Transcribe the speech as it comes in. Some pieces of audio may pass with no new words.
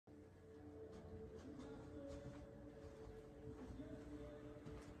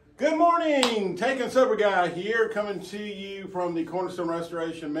Good morning, Taking Sober Guy here, coming to you from the Cornerstone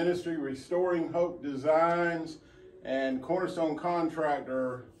Restoration Ministry, Restoring Hope Designs, and Cornerstone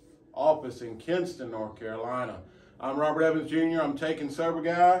Contractor office in Kinston, North Carolina. I'm Robert Evans Jr. I'm Taking Sober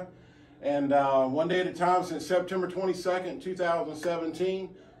Guy, and one day at a time since September 22nd,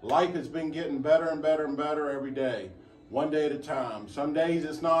 2017, life has been getting better and better and better every day, one day at a time. Some days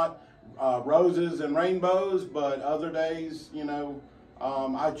it's not roses and rainbows, but other days,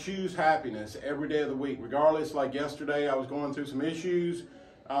 I choose happiness every day of the week, regardless. Like yesterday, I was going through some issues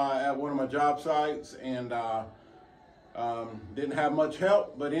at one of my job sites and didn't have much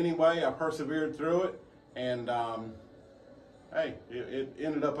help. But anyway, I persevered through it, and hey, it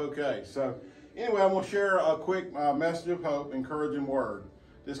ended up okay. So anyway, I'm going to share a quick message of hope, encouraging word.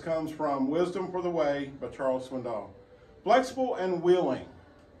 This comes from Wisdom for the Way by Charles Swindoll. Flexible and willing.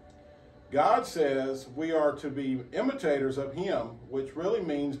 God says we are to be imitators of Him, which really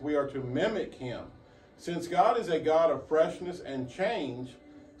means we are to mimic Him. Since God is a God of freshness and change,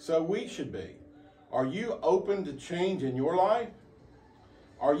 so we should be. Are you open to change in your life?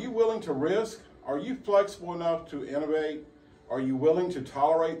 Are you willing to risk? Are you flexible enough to innovate? Are you willing to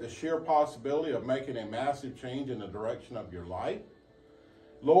tolerate the sheer possibility of making a massive change in the direction of your life?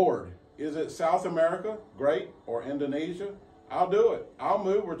 Lord, is it South America, great, or Indonesia? I'll do it. I'll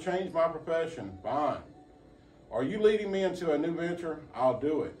move or change my profession. Fine. Are you leading me into a new venture? I'll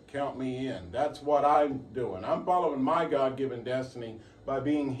do it. Count me in. That's what I'm doing. I'm following my God-given destiny by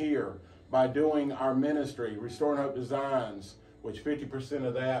being here, by doing our ministry, Restoring Hope Designs, which 50%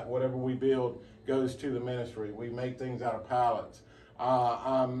 of that, whatever we build, goes to the ministry. We make things out of pallets.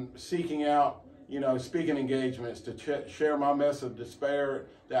 I'm seeking out, speaking engagements to share my message of despair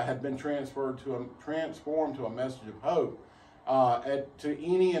that had been transformed to a message of hope. To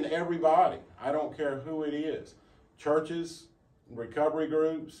any and everybody. I don't care who it is. Churches, recovery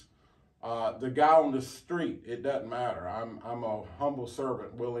groups, the guy on the street, it doesn't matter. I'm a humble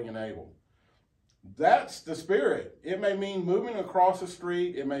servant, willing and able. That's the spirit. It may mean moving across the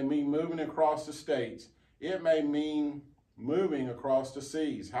street. It may mean moving across the states. It may mean moving across the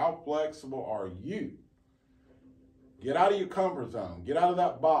seas. How flexible are you? Get out of your comfort zone. Get out of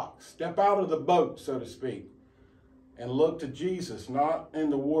that box. Step out of the boat, so to speak. And look to Jesus, not in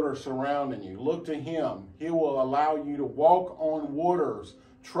the water surrounding you. Look to Him. He will allow you to walk on waters,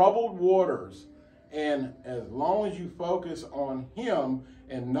 troubled waters. And as long as you focus on Him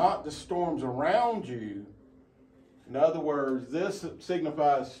and not the storms around you, in other words, this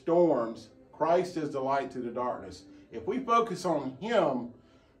signifies storms. Christ is the light to the darkness. If we focus on Him,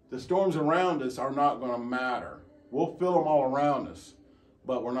 the storms around us are not going to matter. We'll feel them all around us,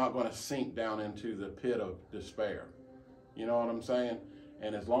 but we're not going to sink down into the pit of despair. You know what I'm saying?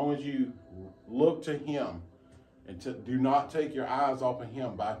 And as long as you look to Him and do not take your eyes off of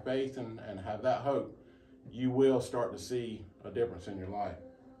Him by faith and have that hope, you will start to see a difference in your life.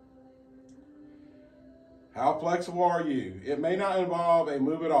 How flexible are you? It may not involve a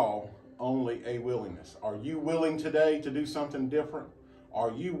move at all, only a willingness. Are you willing today to do something different?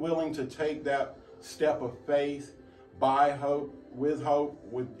 Are you willing to take that step of faith by hope,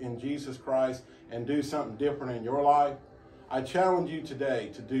 in Jesus Christ, and do something different in your life? I challenge you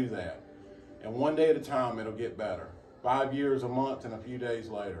today to do that. And one day at a time, it'll get better. 5 years, a month, and a few days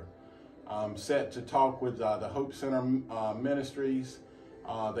later. I'm set to talk with the Hope Center Ministries.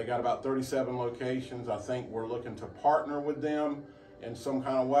 They got about 37 locations. I think we're looking to partner with them in some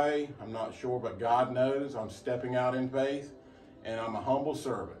kind of way. I'm not sure, but God knows. I'm stepping out in faith, and I'm a humble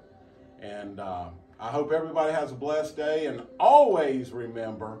servant. And I hope everybody has a blessed day. And always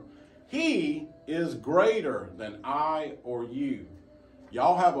remember, He is greater than I or you.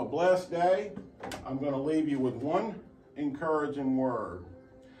 Y'all have a blessed day. I'm going to leave you with one encouraging word.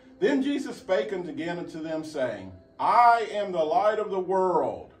 Then Jesus spake again unto them, saying, I am the light of the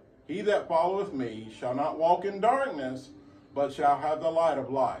world. He that followeth me shall not walk in darkness, but shall have the light of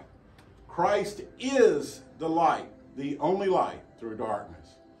life. Christ is the light, the only light through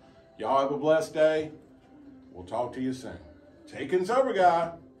darkness. Y'all have a blessed day. We'll talk to you soon. Taking Sober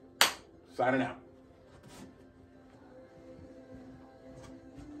Guy, signing out.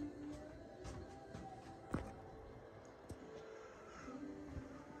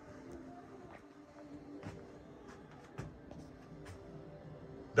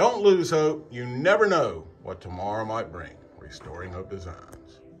 Don't lose hope. You never know what tomorrow might bring. Restoring Hope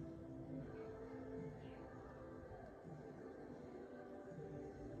Designs.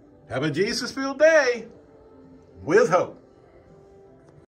 Have a Jesus-filled day with hope.